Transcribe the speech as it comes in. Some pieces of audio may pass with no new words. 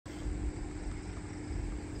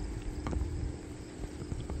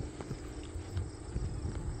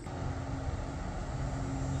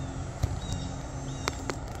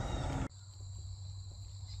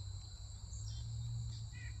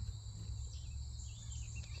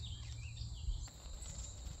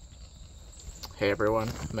Hey everyone,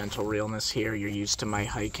 Mental Realness here. You're used to my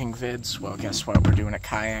hiking vids. Well, guess what? We're doing a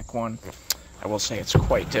kayak one. I will say it's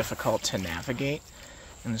quite difficult to navigate.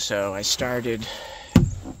 And so I started,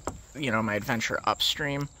 my adventure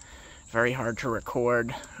upstream. Very hard to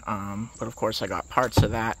record, but of course I got parts of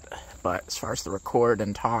that. But as far as the record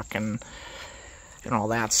and talk and all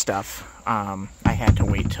that stuff, I had to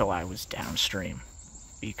wait till I was downstream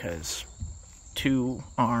because 2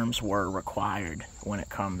 arms were required when it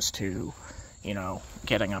comes to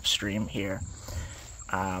getting upstream here.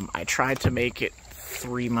 I tried to make it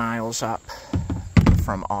 3 miles up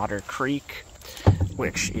from Otter Creek,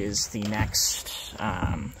 which is the next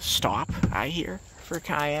stop, I hear, for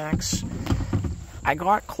kayaks. I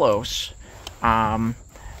got close. I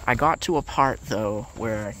got to a part, though,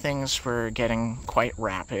 where things were getting quite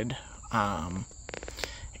rapid.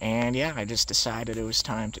 And yeah, I just decided it was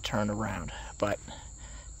time to turn around. But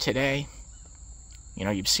today,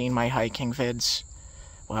 you've seen my hiking vids.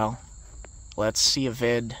 Well, let's see a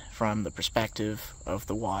vid from the perspective of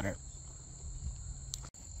the water.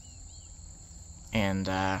 And,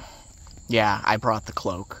 yeah, I brought the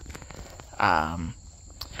cloak.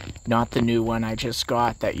 Not the new one I just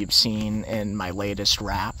got that you've seen in my latest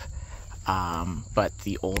wrap, but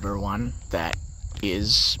the older one that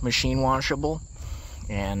is machine washable.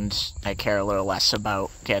 And I care a little less about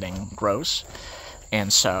getting gross.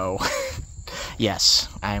 And so... yes,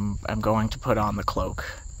 I'm going to put on the cloak.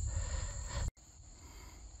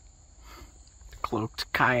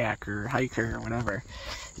 Cloaked kayaker, hiker, or whatever.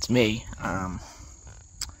 It's me.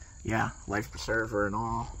 Yeah, life preserver and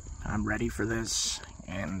all. I'm ready for this.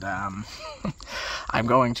 And I'm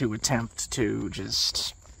going to attempt to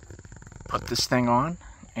just put this thing on.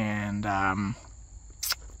 And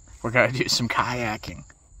we're going to do some kayaking.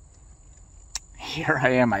 Here I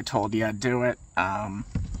am. I told you I'd do it.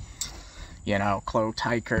 Cloaked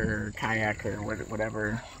hiker, kayaker,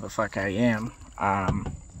 whatever the fuck I am.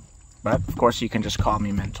 But, of course, you can just call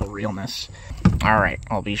me Mental Realness. Alright,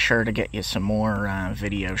 I'll be sure to get you some more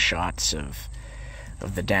video shots of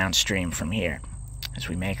the downstream from here as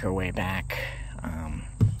we make our way back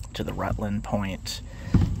to the Rutland point,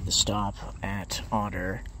 the stop at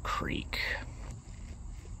Otter Creek.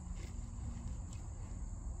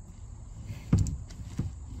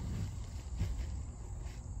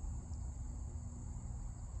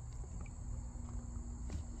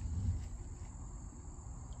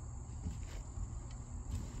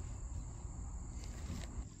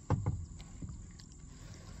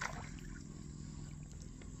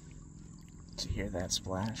 Did you hear that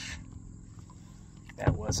splash?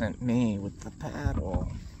 That wasn't me with the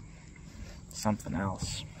paddle. Something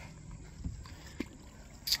else.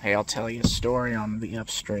 Hey, I'll tell you a story on the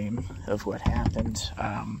upstream of what happened.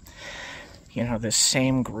 This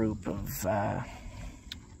same group of,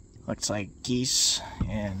 looks like geese,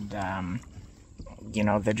 and,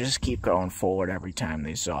 they just keep going forward every time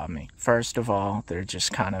they saw me. First of all, they're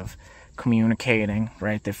just kind of communicating,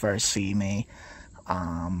 right? They first see me.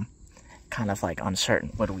 Kind of like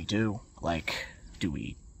uncertain. What do we do? Like, do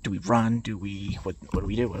we run? What do we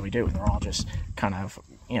do? What do we do? And they're all just kind of,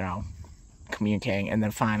 communicating. And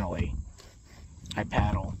then finally, I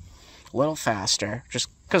paddle a little faster, just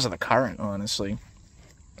because of the current, honestly.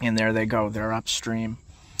 And there they go. They're upstream.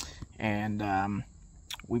 And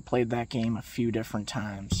we played that game a few different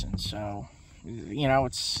times. And so,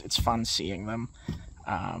 it's fun seeing them.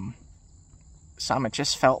 It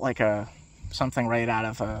just felt like something right out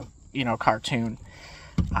of a cartoon.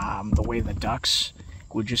 The way the ducks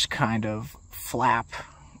would just kind of flap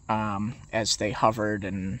as they hovered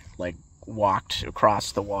and walked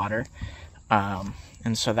across the water,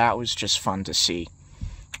 and so that was just fun to see.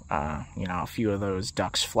 A few of those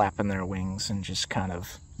ducks flapping their wings and just kind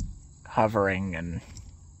of hovering, and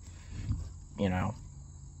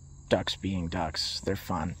ducks being ducks, they're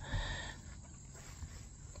fun.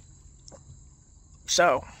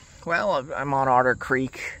 So, well, I'm on Otter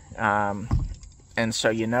Creek, and so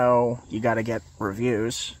you got to get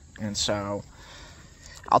reviews, and so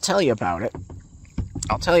I'll tell you about it.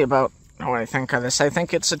 I'll tell you about what I think of this. I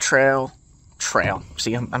think it's a trail.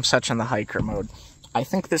 See, I'm such in the hiker mode. I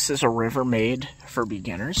think this is a river made for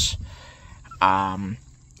beginners, and,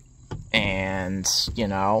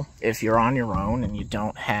 if you're on your own and you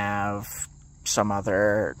don't have some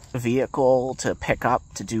other vehicle to pick up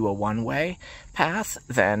to do a one-way path,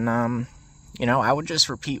 then, I would just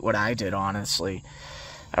repeat what I did, honestly.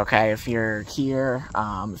 Okay, if you're here,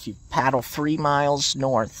 if you paddle 3 miles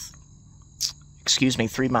north,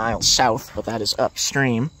 3 miles south, but that is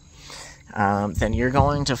upstream, then you're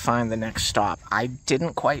going to find the next stop. I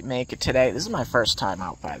didn't quite make it today. This is my first time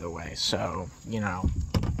out, by the way, so,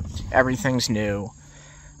 everything's new.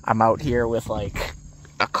 I'm out here with like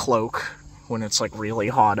a cloak when it's like really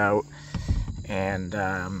hot out, and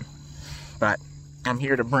but I'm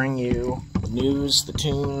here to bring you the news, the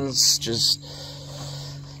tunes, just,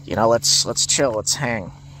 you know, let's chill, let's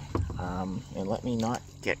hang, and let me not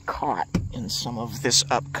get caught in some of this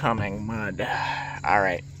upcoming mud. All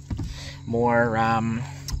right, more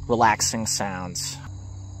relaxing sounds.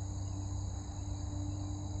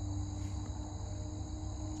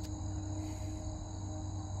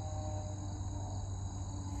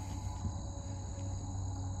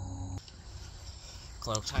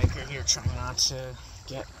 Cloaked Hiker here, trying not to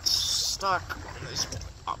get stuck on this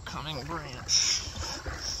upcoming branch.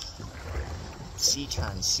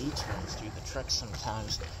 C-turns do the trick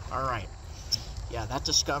sometimes. Alright, yeah, that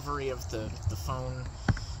discovery of the phone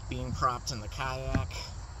being propped in the kayak,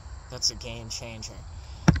 that's a game changer.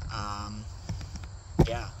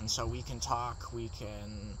 Yeah, and so we can talk, we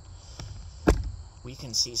can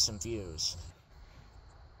see some views.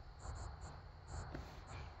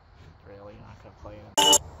 Really? You're not gonna play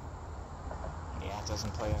it? Yeah, it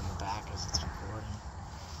doesn't play it in the back as it's recording.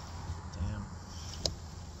 Damn.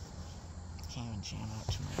 Can't even jam out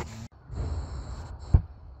to my phone.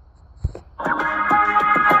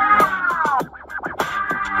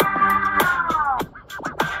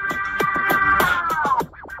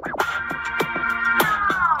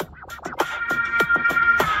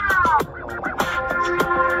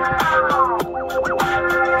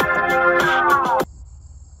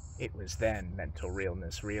 It was then Mental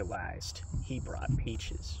Realness realized he brought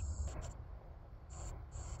peaches.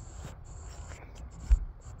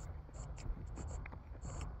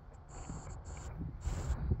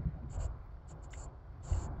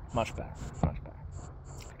 Much better, much better.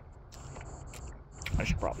 I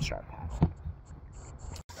should probably start paddling.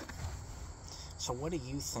 So what do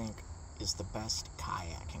you think is the best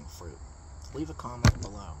kayaking fruit? Leave a comment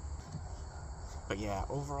below. But yeah,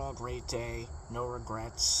 overall great day, no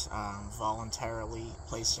regrets, voluntarily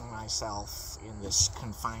placing myself in this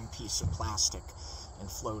confined piece of plastic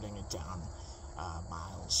and floating it down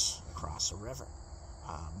miles across a river.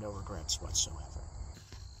 No regrets whatsoever.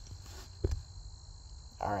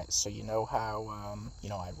 Alright, so you know how, you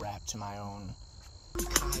know, I rap to my own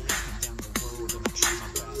kayaking down the road and I try my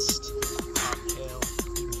best. Uphill,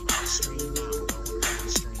 you mean upstream, now we're going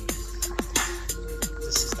downstream.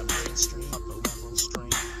 This is the mainstream, upper level stream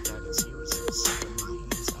that is using. Setting my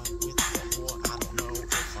hands up with the oar. I don't know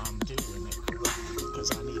if I'm doing it correctly,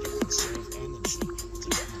 because I need to conserve energy to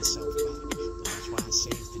get myself back. But that's why I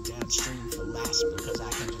save the downstream for last, because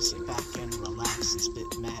I can just sit back and relax and spit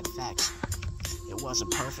mad facts. It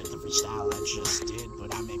wasn't perfect, the freestyle I just did,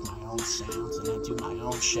 but I make my own sounds and I do my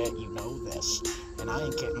own shit, you know this. And I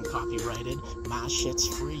ain't getting copyrighted, my shit's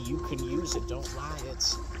free, you can use it, don't lie,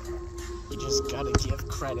 you just gotta give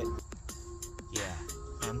credit. Yeah,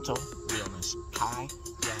 Mental Realness,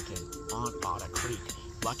 kayaking on Otter Creek.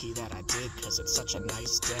 Lucky that I did, cause it's such a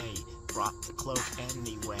nice day. Brought the cloak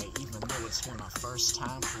anyway, even though it's been my first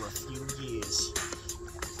time for a few years.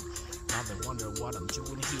 I've been wondering what I'm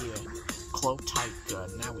doing here. Cloaked Hiker,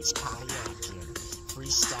 now he's kayaking.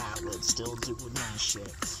 Freestyling, still doing my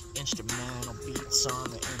shit. Instrumental beats on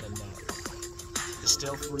the internet. It's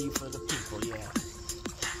still free for the people, yeah.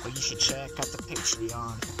 But you should check out the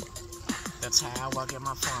Patreon. That's how I get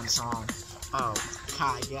my funds on. Oh,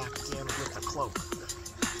 kayaking with the cloak.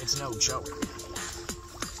 It's no joke.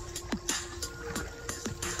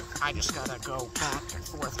 I just gotta go back and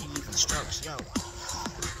forth, even strokes, yo.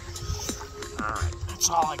 Alright, that's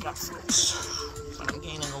all I got, folks. But I'm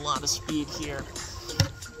gaining a lot of speed here.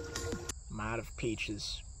 I'm out of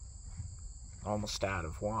peaches. Almost out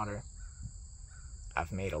of water.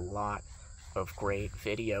 I've made a lot of great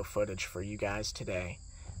video footage for you guys today.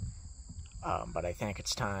 But I think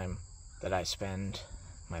it's time that I spend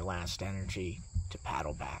my last energy to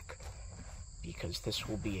paddle back. Because this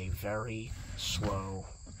will be a very slow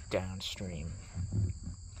downstream.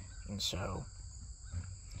 And so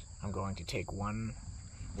I'm going to take one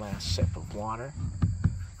last sip of water.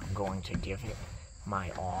 I'm going to give it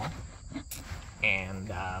my all. And,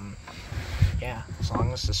 yeah, as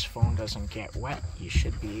long as this phone doesn't get wet, you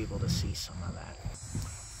should be able to see some of that.